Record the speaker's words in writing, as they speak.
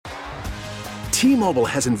T-Mobile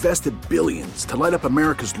has invested billions to light up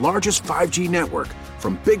America's largest 5G network,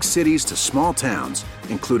 from big cities to small towns,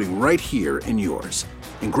 including right here in yours.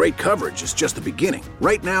 And great coverage is just the beginning.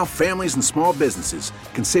 Right now, families and small businesses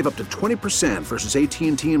can save up to 20% versus AT&T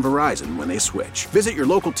and Verizon when they switch. Visit your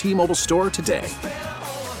local T-Mobile store today.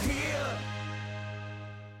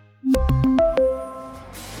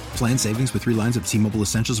 Plan savings with 3 lines of T-Mobile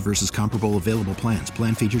Essentials versus comparable available plans.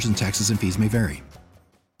 Plan features and taxes and fees may vary.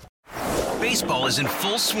 Baseball is in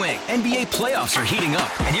full swing. NBA playoffs are heating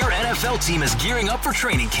up, and your NFL team is gearing up for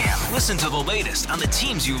training camp. Listen to the latest on the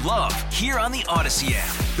teams you love here on the Odyssey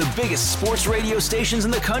app. The biggest sports radio stations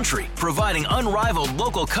in the country, providing unrivaled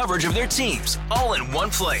local coverage of their teams, all in one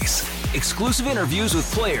place. Exclusive interviews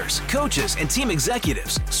with players, coaches, and team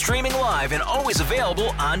executives, streaming live and always available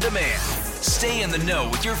on demand. Stay in the know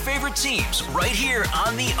with your favorite teams right here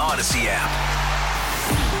on the Odyssey app.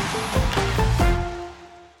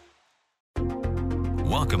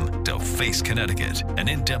 Welcome to Face Connecticut, an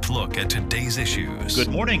in-depth look at today's issues. Good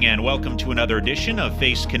morning and welcome to another edition of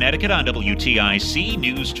Face Connecticut on WTIC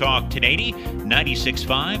News Talk 1080,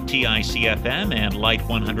 96.5 TIC-FM and Light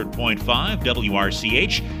 100.5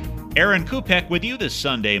 WRCH. Aaron Kupek with you this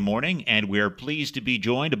Sunday morning, and we're pleased to be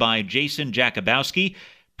joined by Jason Jakubowski,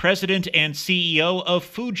 President and CEO of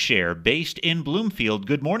FoodShare, based in Bloomfield.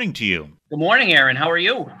 Good morning to you. Good morning, Aaron. How are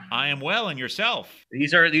you? I am well, and yourself?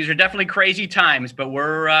 These are definitely crazy times, but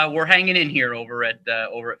we're hanging in here over at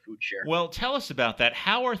FoodShare. Well, tell us about that.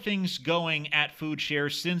 How are things going at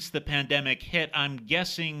FoodShare since the pandemic hit? I'm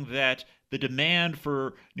guessing that the demand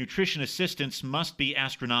for nutrition assistance must be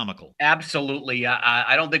astronomical. Absolutely.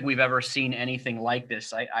 I don't think we've ever seen anything like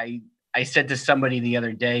this. I said to somebody the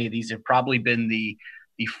other day, these have probably been the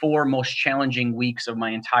 4 most challenging weeks of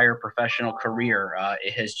my entire professional career.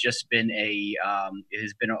 It has just been a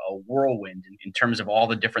whirlwind in terms of all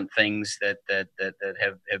the different things that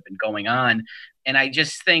have been going on. And I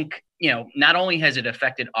just think, not only has it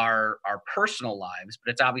affected our personal lives,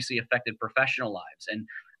 but it's obviously affected professional lives. And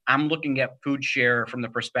I'm looking at FoodShare from the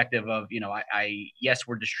perspective of, yes,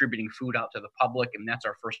 we're distributing food out to the public, and that's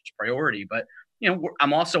our first priority. But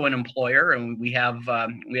I'm also an employer, and we have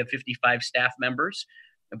 55 staff members.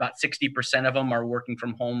 About 60% of them are working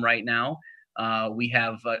from home right now. We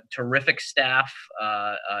have terrific staff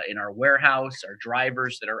in our warehouse, our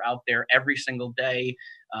drivers that are out there every single day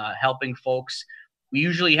helping folks. We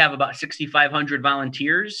usually have about 6,500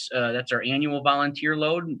 volunteers. That's our annual volunteer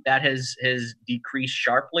load. That has decreased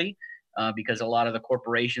sharply because a lot of the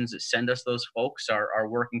corporations that send us those folks are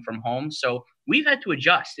working from home. So we've had to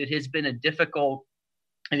adjust. It has been a difficult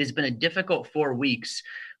 4 weeks.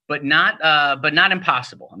 But not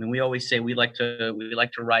impossible. I mean, we always say we like to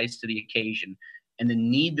rise to the occasion, and the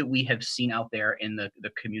need that we have seen out there in the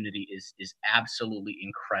community is absolutely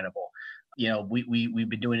incredible. We've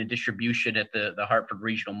been doing a distribution at the Hartford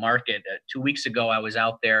Regional Market. 2 weeks ago, I was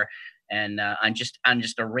out there, and on just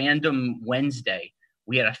a random Wednesday,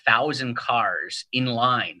 we had 1,000 cars in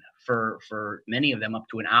line for many of them up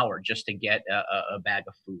to an hour just to get a bag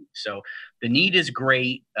of food. So the need is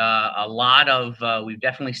great. We've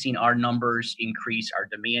definitely seen our numbers increase, our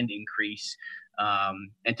demand increase.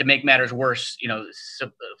 And to make matters worse,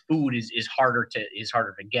 food is harder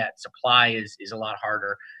to get. Supply is a lot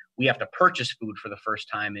harder. We have to purchase food for the first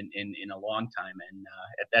time in a long time. And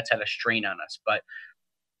that's had a strain on us, but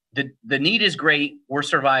the need is great. We're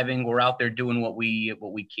surviving. We're out there doing what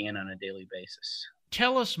we can on a daily basis.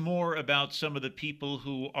 Tell us more about some of the people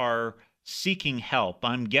who are seeking help.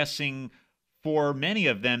 I'm guessing for many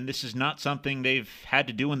of them, this is not something they've had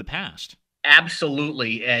to do in the past.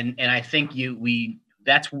 Absolutely. And I think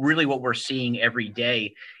that's really what we're seeing every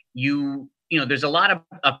day. There's a lot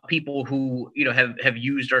of people who, have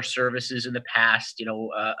used our services in the past.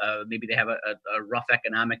 Maybe they have a rough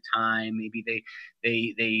economic time. Maybe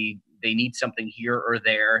they need something here or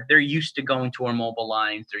there. They're used to going to our mobile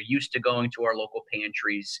lines. They're used to going to our local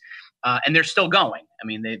pantries, and they're still going. I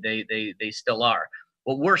mean, they still are.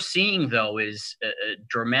 What we're seeing, though, is a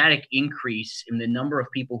dramatic increase in the number of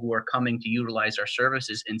people who are coming to utilize our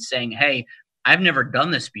services and saying, "Hey, I've never done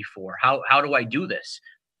this before. How do I do this?"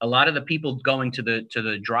 A lot of the people going to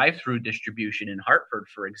the drive-through distribution in Hartford,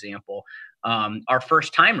 for example, are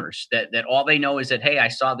first timers that all they know is that, hey, I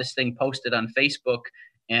saw this thing posted on Facebook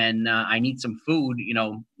and I need some food.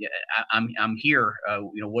 I'm here.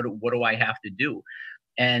 What do I have to do?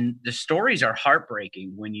 And the stories are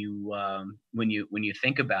heartbreaking when you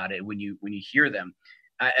think about it, when you hear them.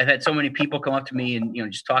 I've had so many people come up to me and,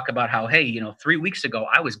 just talk about how, hey, 3 weeks ago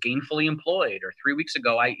I was gainfully employed, or 3 weeks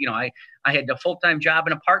ago I had a full-time job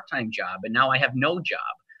and a part-time job, and now I have no job.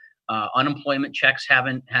 Unemployment checks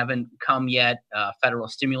haven't come yet. Federal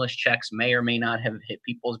stimulus checks may or may not have hit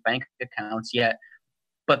people's bank accounts yet,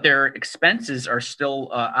 but their expenses are still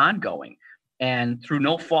ongoing. And through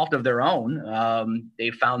no fault of their own,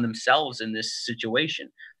 they found themselves in this situation.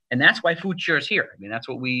 And that's why Food Share is here. I mean, that's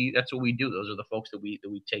what we do. Those are the folks that we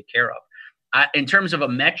take care of. In terms of a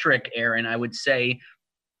metric, Aaron, I would say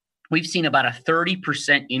we've seen about a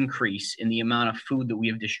 30% increase in the amount of food that we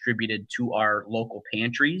have distributed to our local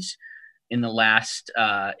pantries in the last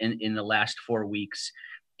in the last 4 weeks.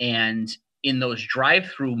 And in those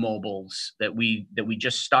drive-through mobiles that we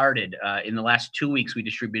just started in the last 2 weeks, we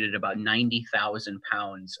distributed about 90,000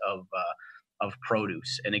 pounds of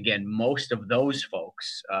produce. And again, most of those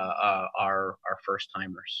folks are first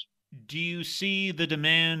timers. Do you see the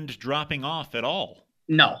demand dropping off at all?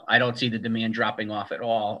 No, I don't see the demand dropping off at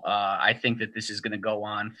all. I think that this is going to go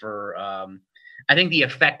on for. I think the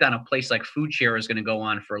effect on a place like Food Share is going to go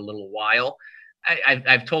on for a little while.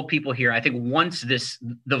 I've told people here, I think once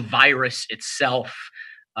the virus itself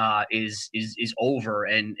is over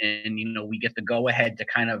and we get the go ahead to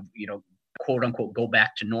kind of quote unquote go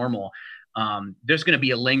back to normal, there's going to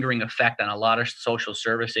be a lingering effect on a lot of social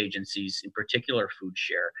service agencies, in particular Food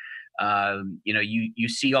Share. You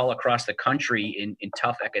see all across the country in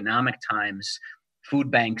tough economic times, food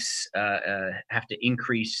banks have to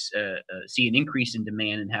see an increase in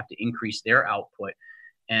demand and have to increase their output.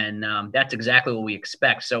 And that's exactly what we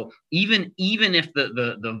expect. So even if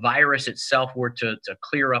the virus itself were to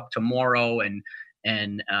clear up tomorrow and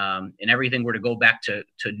everything were to go back to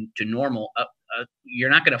normal, you're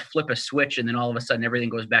not going to flip a switch and then all of a sudden everything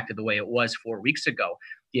goes back to the way it was 4 weeks ago.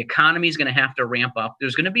 The economy is going to have to ramp up.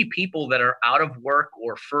 There's going to be people that are out of work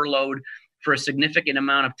or furloughed for a significant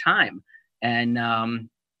amount of time. And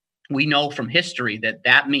we know from history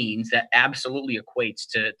that means that absolutely equates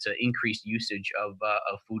to increased usage of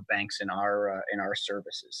food banks in our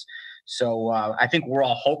services. So I think we're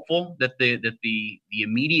all hopeful that the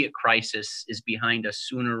immediate crisis is behind us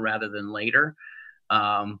sooner rather than later.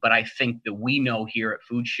 But I think that we know here at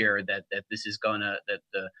Food Share that this is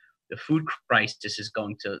the food crisis is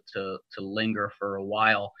going to linger for a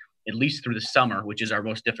while, at least through the summer, which is our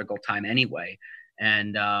most difficult time anyway.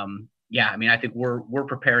 And I think we're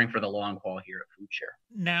preparing for the long haul here at Food Share.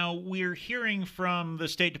 Now, we're hearing from the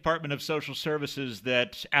State Department of Social Services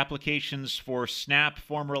that applications for SNAP,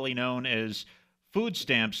 formerly known as food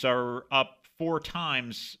stamps, are up 4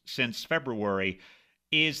 times since February.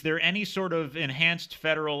 Is there any sort of enhanced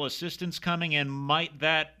federal assistance coming, and might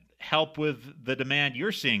that help with the demand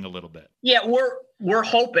you're seeing a little bit? Yeah, we're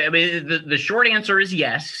hoping. I mean, the short answer is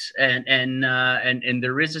yes, and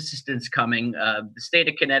there is assistance coming. The state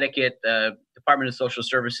of Connecticut, Department of Social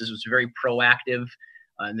Services, was very proactive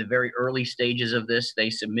in the very early stages of this. They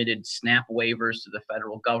submitted SNAP waivers to the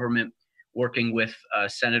federal government, working with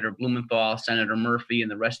Senator Blumenthal, Senator Murphy,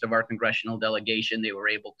 and the rest of our congressional delegation. They were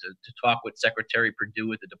able to talk with Secretary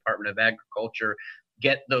Perdue at the Department of Agriculture,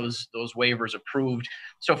 get those waivers approved.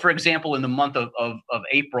 So, for example, in the month of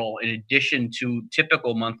April, in addition to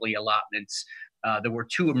typical monthly allotments, there were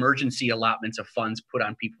 2 emergency allotments of funds put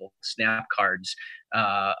on people's SNAP cards.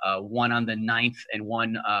 One on the 9th, and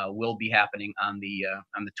one will be happening on the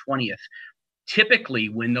 20th. Typically,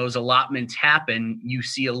 when those allotments happen, you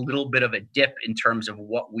see a little bit of a dip in terms of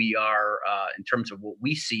what we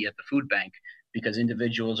see at the food bank, because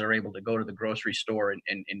individuals are able to go to the grocery store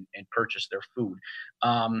and purchase their food.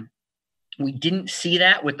 We didn't see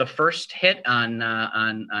that with the first hit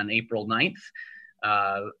on April 9th.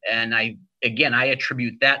 And I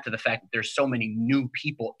attribute that to the fact that there's so many new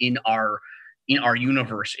people in our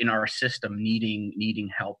universe, in our system, needing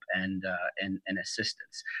help and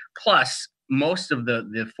assistance. Plus, most of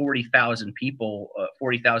the 40,000 people,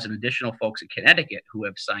 40,000 additional folks in Connecticut who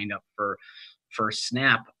have signed up for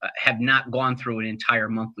SNAP have not gone through an entire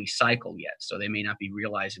monthly cycle yet, so they may not be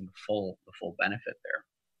realizing the full benefit there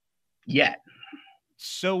yet.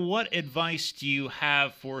 So what advice do you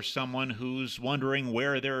have for someone who's wondering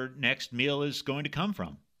where their next meal is going to come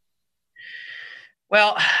from?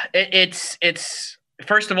 Well, it's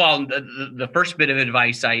first of all, the first bit of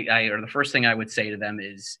advice or the first thing I would say to them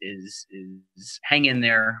is hang in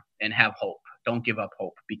there and have hope. Don't give up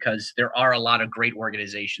hope, because there are a lot of great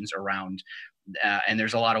organizations around, and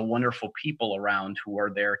there's a lot of wonderful people around who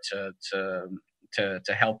are there to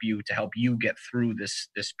help you get through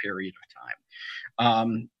this period of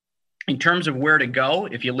time. In terms of where to go,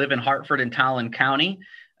 if you live in Hartford and Tolland County,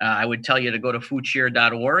 I would tell you to go to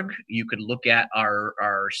foodshare.org. You could look at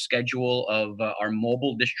our schedule of our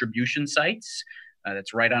mobile distribution sites.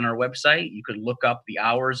 That's right on our website. You could look up the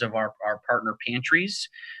hours of our partner pantries.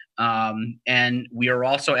 And we are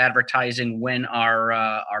also advertising when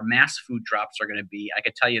our mass food drops are going to be. I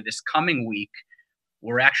could tell you this coming week,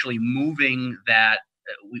 we're actually moving that.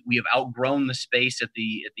 We have outgrown the space at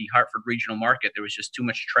the Hartford Regional Market. There was just too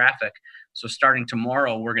much traffic. So starting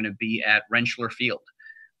tomorrow, we're going to be at Rentschler Field,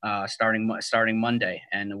 starting Monday,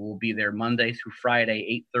 and we'll be there Monday through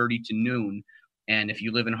Friday, 8:30 to noon. And if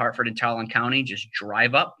you live in Hartford and Talon County, just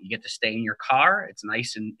drive up. You get to stay in your car. It's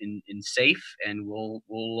nice and safe, and we'll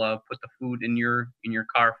put the food in your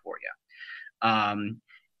car for you.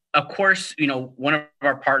 Of course, one of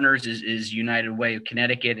our partners is United Way of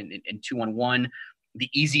Connecticut and 211. The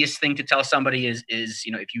easiest thing to tell somebody is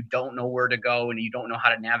if you don't know where to go and you don't know how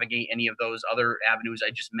to navigate any of those other avenues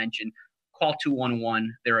I just mentioned, call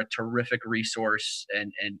 211. They're a terrific resource,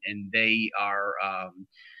 and they are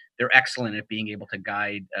they're excellent at being able to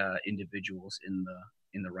guide individuals in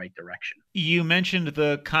the right direction. You mentioned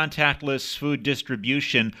the contactless food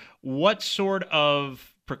distribution. What sort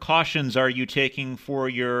of precautions are you taking for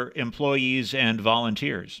your employees and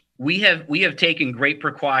volunteers? We have taken great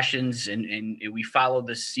precautions, and we follow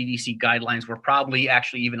the CDC guidelines. We're probably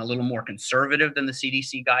actually even a little more conservative than the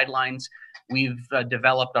CDC guidelines. We've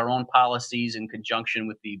developed our own policies in conjunction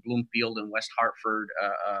with the Bloomfield and West Hartford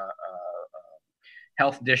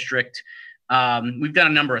Health District. We've done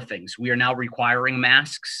a number of things. We are now requiring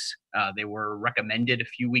masks. They were recommended a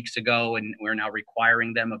few weeks ago, and we're now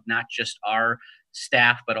requiring them of not just our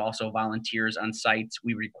staff, but also volunteers on sites.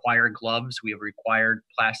 We require gloves. We have required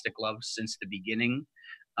plastic gloves since the beginning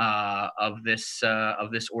of this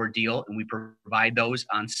ordeal, and we provide those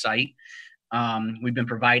on site. We've been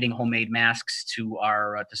providing homemade masks to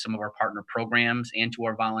some of our partner programs and to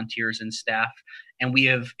our volunteers and staff. And we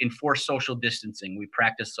have enforced social distancing. We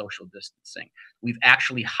practice social distancing. We've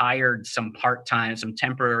actually hired some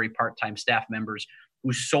temporary part-time staff members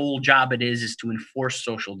whose sole job it is to enforce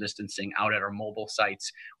social distancing out at our mobile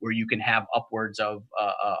sites, where you can have upwards of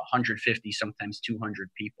 150, sometimes 200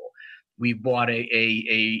 people. We bought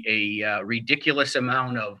a ridiculous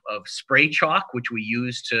amount of spray chalk, which we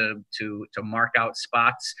use to mark out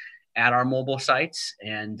spots at our mobile sites,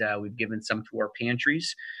 and we've given some to our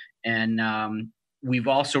pantries. And we've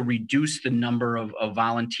also reduced the number of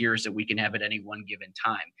volunteers that we can have at any one given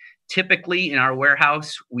time. Typically in our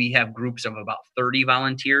warehouse, we have groups of about 30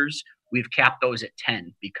 volunteers. We've capped those at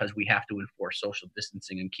 10 because we have to enforce social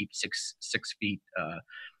distancing and keep six feet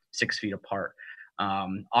apart.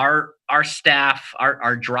 Our staff,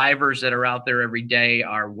 our drivers that are out there every day,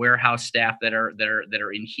 our warehouse staff that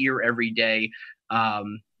are in here every day,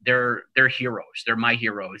 they're heroes. They're my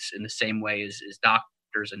heroes in the same way as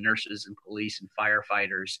doctors and nurses and police and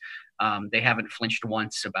firefighters. They haven't flinched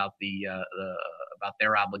once about about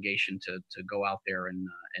their obligation to go out there and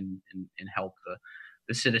help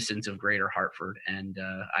the citizens of Greater Hartford. And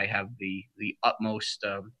I have the utmost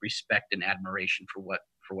respect and admiration for what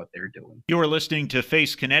they're doing. You are listening to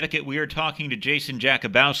Face Connecticut. We are talking to Jason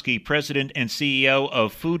Jakubowski, President and CEO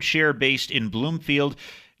of FoodShare based in Bloomfield.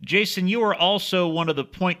 Jason, you are also one of the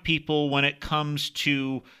point people when it comes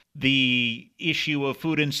to the issue of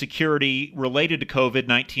food insecurity related to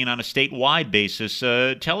COVID-19 on a statewide basis.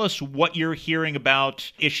 Tell us what you're hearing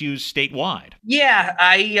about issues statewide. Yeah,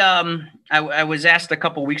 I was asked a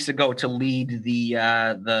couple weeks ago to lead the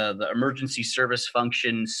emergency service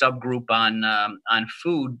function subgroup on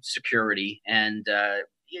food security, and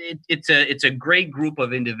it's a great group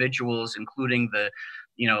of individuals, including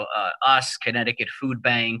us, Connecticut Food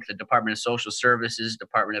Bank, the Department of Social Services,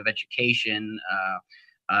 Department of Education,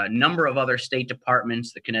 a number of other state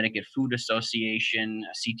departments, the Connecticut Food Association,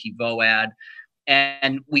 CT-VOAD,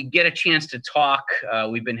 and we get a chance to talk.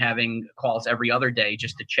 We've been having calls every other day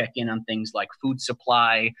just to check in on things like food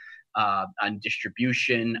supply, on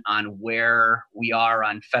distribution, on where we are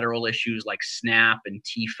on federal issues like SNAP and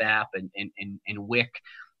TFAP and WIC,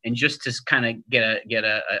 and just to kind of get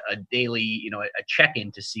a daily, a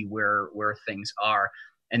check-in to see where things are.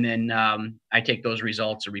 And then I take those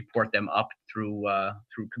results and report them up through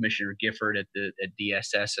Commissioner Gifford at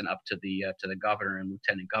DSS and up to the governor and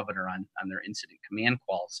lieutenant governor on their incident command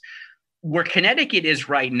calls. Where Connecticut is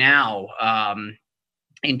right now,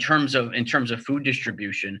 in terms of food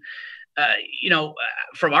distribution,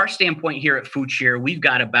 from our standpoint here at FoodShare, we've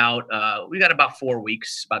got about 4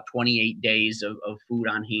 weeks, about 28 days of food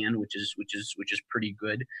on hand, which is pretty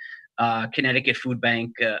good. Connecticut Food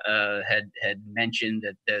Bank had mentioned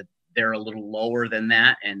that they're a little lower than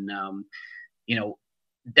that, and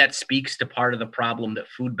that speaks to part of the problem that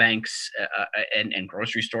food banks and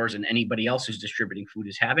grocery stores and anybody else who's distributing food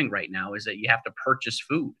is having right now, is that you have to purchase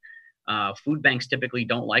food. Food banks typically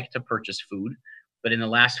don't like to purchase food, but in the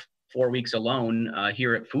last 4 weeks alone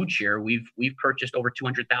here at Food Share, we've purchased over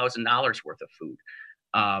 $200,000 worth of food.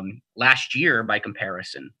 Last year, by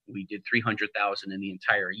comparison, we did $300,000 in the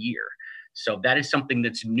entire year. So that is something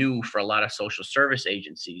that's new for a lot of social service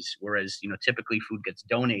agencies. Whereas, typically food gets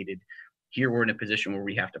donated. Here we're in a position where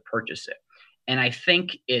we have to purchase it. And I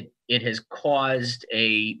think it has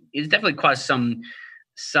it's definitely caused some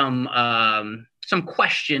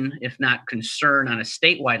question, if not concern, on a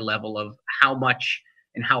statewide level of how much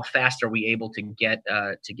and how fast are we able to get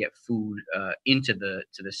food into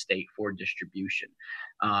the state for distribution.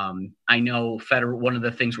 I know one of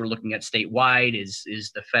the things we're looking at statewide is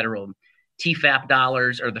the federal TFAP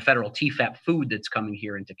dollars, or the federal TFAP food that's coming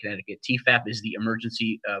here into Connecticut. TFAP is the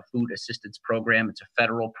Emergency Food Assistance Program. It's a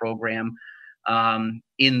federal program.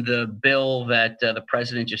 In the bill that the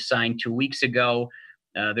president just signed 2 weeks ago,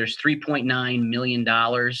 there's $3.9 million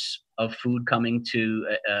of food coming to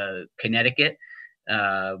Connecticut,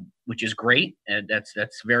 which is great.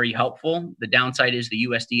 That's very helpful. The downside is the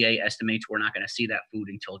USDA estimates we're not going to see that food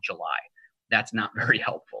until July. That's not very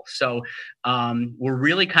helpful. So we're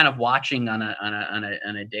really kind of watching on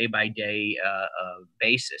a day-by-day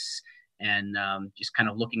basis, and just kind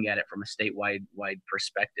of looking at it from a statewide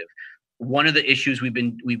perspective. One of the issues we've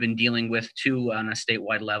been dealing with too on a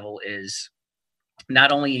statewide level is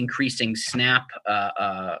not only increasing SNAP,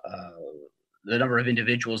 the number of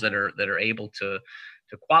individuals that are able to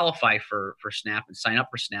qualify for SNAP and sign up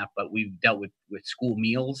for SNAP, but we've dealt with school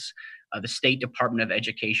meals. The State Department of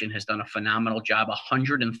Education has done a phenomenal job.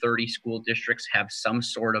 130 school districts have some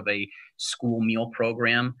sort of a school meal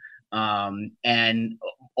program. And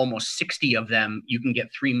almost 60 of them, you can get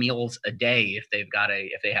 3 meals a day if they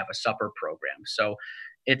have a supper program. So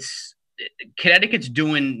Connecticut's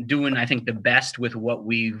doing I think the best with what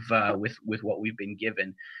we've been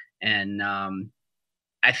given. And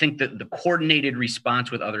I think that the coordinated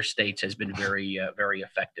response with other states has been very, very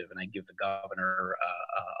effective, and I give the governor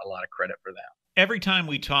a lot of credit for that. Every time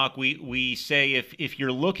we talk, we say if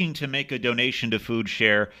you're looking to make a donation to Food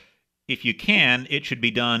Share, if you can, it should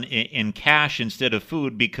be done in cash instead of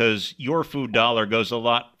food, because your food dollar goes a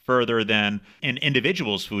lot further than an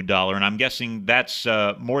individual's food dollar. And I'm guessing that's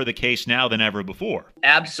more the case now than ever before.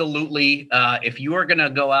 Absolutely. If you are going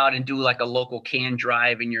to go out and do like a local can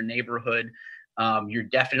drive in your neighborhood, you're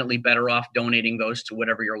definitely better off donating those to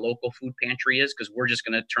whatever your local food pantry is, because we're just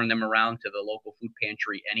going to turn them around to the local food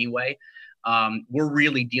pantry anyway. We're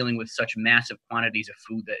really dealing with such massive quantities of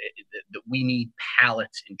food that we need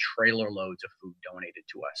pallets and trailer loads of food donated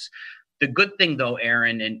to us. The good thing, though,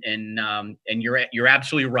 Aaron, and you're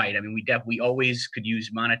absolutely right. I mean, we always could use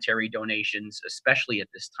monetary donations, especially at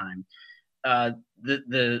this time.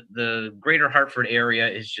 The Greater Hartford area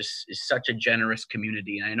is such a generous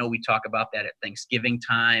community, and I know we talk about that at Thanksgiving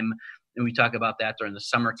time, and we talk about that during the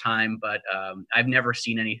summertime. But I've never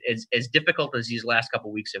seen any as difficult as these last couple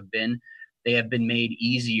of weeks have been. They have been made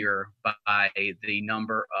easier by the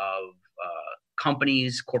number of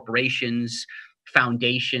companies, corporations,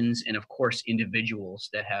 foundations, and of course individuals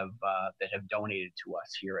that have donated to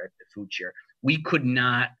us here at the Food Share. We could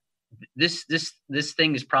not. This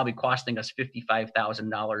thing is probably costing us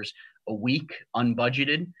 $55,000 a week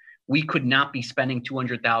unbudgeted. We could not be spending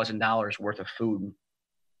 $200,000 worth of food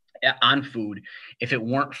on food if it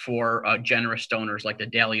weren't for generous donors like the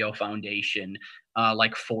Dalio Foundation,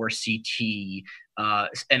 like 4CT,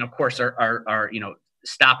 and of course our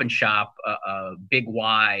Stop and Shop, Big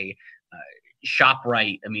Y,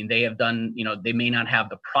 ShopRite. I mean, they have done, they may not have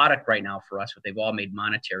the product right now for us, but they've all made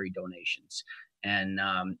monetary donations. And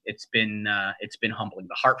it's been humbling.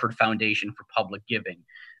 The Hartford Foundation for Public Giving.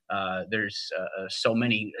 There's so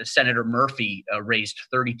many. Senator Murphy raised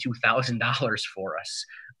 $32,000 for us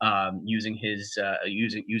using his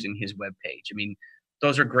webpage. I mean,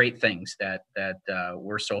 those are great things that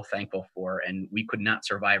we're so thankful for, and we could not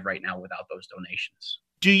survive right now without those donations.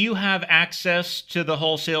 Do you have access to the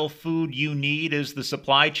wholesale food you need? Is the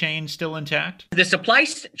supply chain still intact? The supply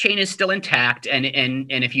chain is still intact, and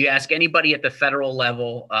if you ask anybody at the federal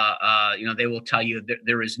level, they will tell you that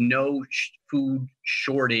there is no food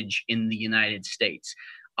shortage in the United States.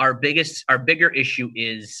 Our bigger issue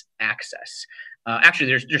is access. Actually,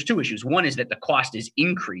 there's two issues. One is that the cost is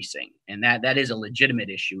increasing, and that is a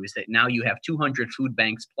legitimate issue. Is that now you have 200 food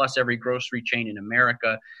banks plus every grocery chain in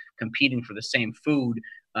America competing for the same food.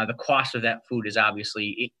 The cost of that food is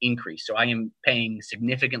obviously increased. So I am paying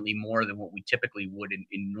significantly more than what we typically would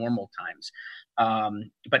in normal times.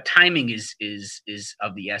 But timing is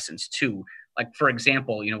of the essence too. Like, for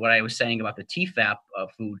example, what I was saying about the TFAP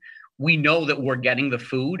food, we know that we're getting the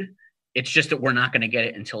food It's just that we're not going to get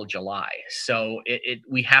it until July. So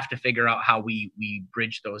we have to figure out how we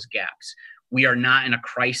bridge those gaps. We are not in a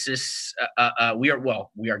crisis. We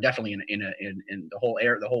are definitely in the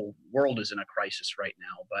whole world is in a crisis right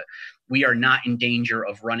now, but we are not in danger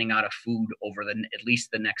of running out of food over at least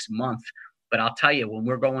the next month. But I'll tell you,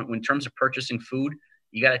 in terms of purchasing food,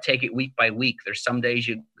 you got to take it week by week. There's some days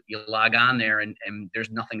you log on there and there's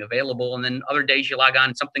nothing available. And then other days you log on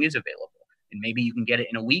and something is available. And maybe you can get it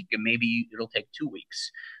in a week, and maybe it'll take 2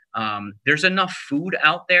 weeks. There's enough food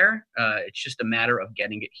out there. It's just a matter of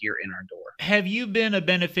getting it here in our door. Have you been a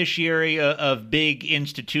beneficiary of big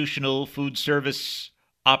institutional food service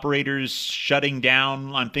operators shutting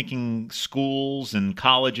down? I'm thinking schools and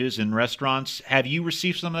colleges and restaurants. Have you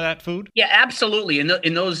received some of that food? Yeah, absolutely. In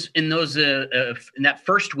that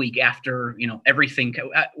first week after everything,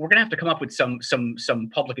 we're gonna have to come up with some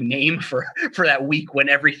public name for that week when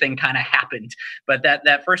everything kind of happened. But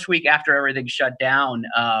that first week after everything shut down,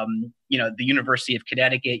 the University of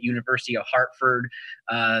Connecticut, University of Hartford,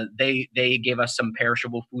 they gave us some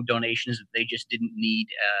perishable food donations that they just didn't need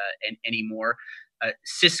anymore.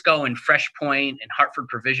 Cisco and FreshPoint and Hartford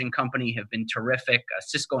Provision Company have been terrific.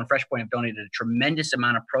 Cisco and FreshPoint have donated a tremendous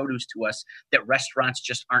amount of produce to us that restaurants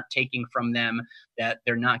just aren't taking from them, that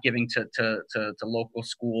they're not giving to local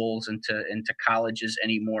schools and to colleges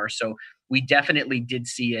anymore. So we definitely did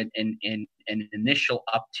see an initial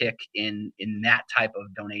uptick in that type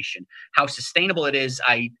of donation. How sustainable it is,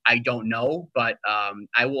 I don't know, but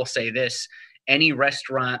I will say this. Any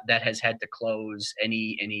restaurant that has had to close,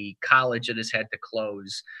 any college that has had to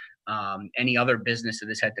close, any other business that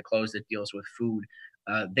has had to close that deals with food,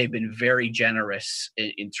 they've been very generous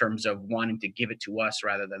in terms of wanting to give it to us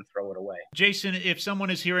rather than throw it away. Jason, if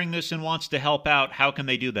someone is hearing this and wants to help out, how can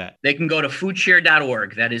they do that? They can go to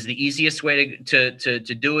foodshare.org. That is the easiest way to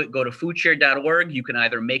do it. Go to foodshare.org. You can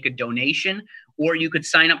either make a donation or you could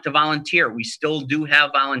sign up to volunteer. We still do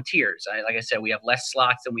have volunteers. Like I said, we have less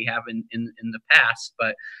slots than we have in the past,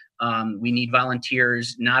 but we need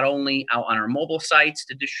volunteers not only out on our mobile sites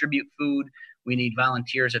to distribute food. We need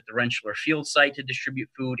volunteers at the Rentschler Field site to distribute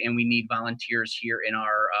food, and we need volunteers here in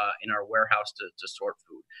our warehouse to sort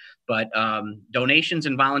food. But donations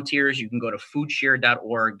and volunteers, you can go to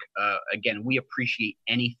foodshare.org. Again, we appreciate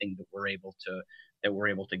anything that we're able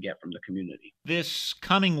to get from the community. This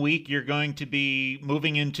coming week, you're going to be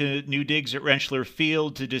moving into new digs at Rentschler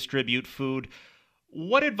Field to distribute food.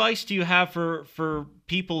 What advice do you have for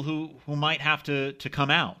people who might have to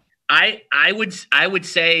come out? I would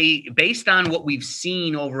say, based on what we've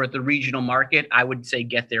seen over at the regional market, I would say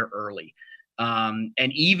get there early. And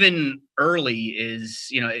even early is,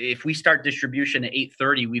 if we start distribution at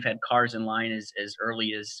 8:30, we've had cars in line as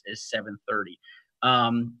early as 7:30.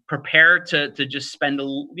 Prepare to just spend a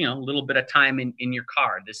little bit of time in your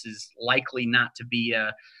car. This is likely not to be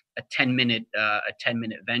a 10-minute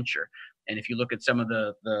venture. And if you look at some of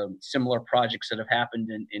the similar projects that have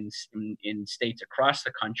happened in states across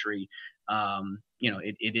the country,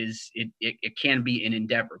 it can be an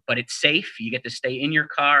endeavor, but it's safe. You get to stay in your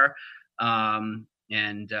car, and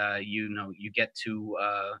you get to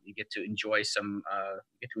enjoy some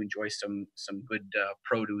good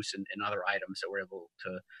produce and other items that we're able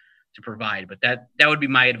to provide. But that would be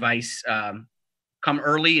my advice. Come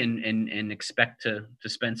early and expect to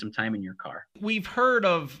spend some time in your car. We've heard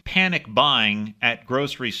of panic buying at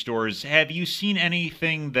grocery stores. Have you seen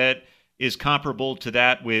anything that is comparable to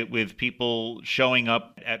that with people showing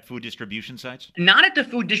up at food distribution sites? Not at the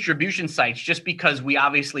food distribution sites, just because we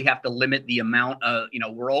obviously have to limit the amount of,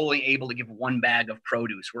 we're only able to give one bag of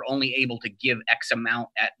produce. We're only able to give X amount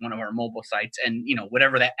at one of our mobile sites. And,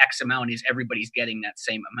 whatever that X amount is, everybody's getting that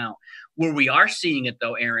same amount. Where we are seeing it,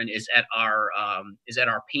 though, Aaron, is at our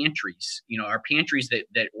pantries. Our pantries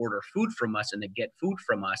that order food from us and that get food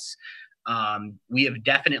from us. We have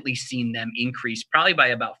definitely seen them increase probably by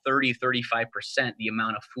about 30-35% the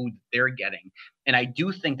amount of food that they're getting. And I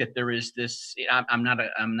do think that there is this, I'm not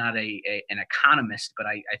an economist, but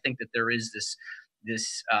I think that there is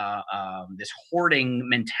this hoarding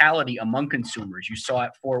mentality among consumers. You saw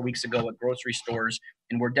it 4 weeks ago at grocery stores,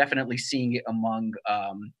 and we're definitely seeing it among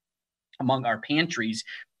our pantries.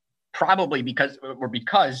 Probably because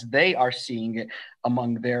they are seeing it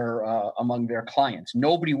among their clients.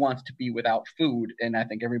 Nobody wants to be without food, and I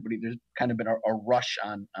think there's kind of been a rush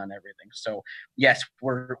on everything. So yes,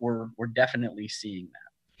 we're definitely seeing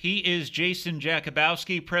that. He is Jason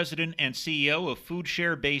Jakubowski, President and CEO of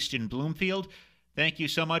FoodShare based in Bloomfield. Thank you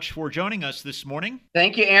so much for joining us this morning.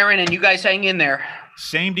 Thank you, Aaron, and you guys hang in there.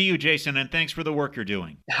 Same to you, Jason, and thanks for the work you're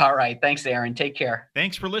doing. All right. Thanks, Aaron. Take care.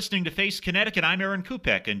 Thanks for listening to Face Connecticut. I'm Aaron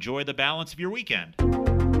Kupek. Enjoy the balance of your weekend.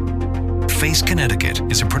 Face Connecticut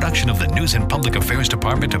is a production of the News and Public Affairs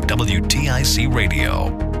Department of WTIC Radio.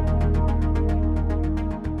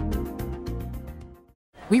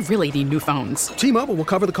 We really need new phones. T-Mobile will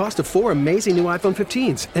cover the cost of 4 amazing new iPhone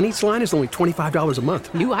 15s, and each line is only $25 a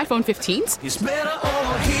month. New iPhone 15s? It's better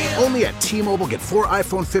over here. Only at T-Mobile, get 4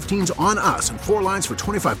 iPhone 15s on us and 4 lines for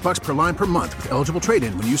 $25 per line per month with eligible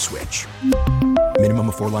trade-in when you switch. Minimum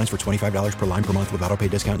of 4 lines for $25 per line per month with autopay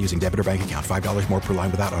discount using debit or bank account. $5 more per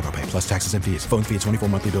line without autopay, plus taxes and fees. Phone fee at 24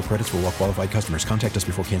 monthly bill credits for well-qualified customers. Contact us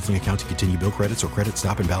before canceling account to continue bill credits or credit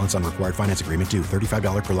stop and balance on required finance agreement due.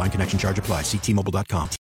 $35 per line connection charge applies. See T-Mobile.com.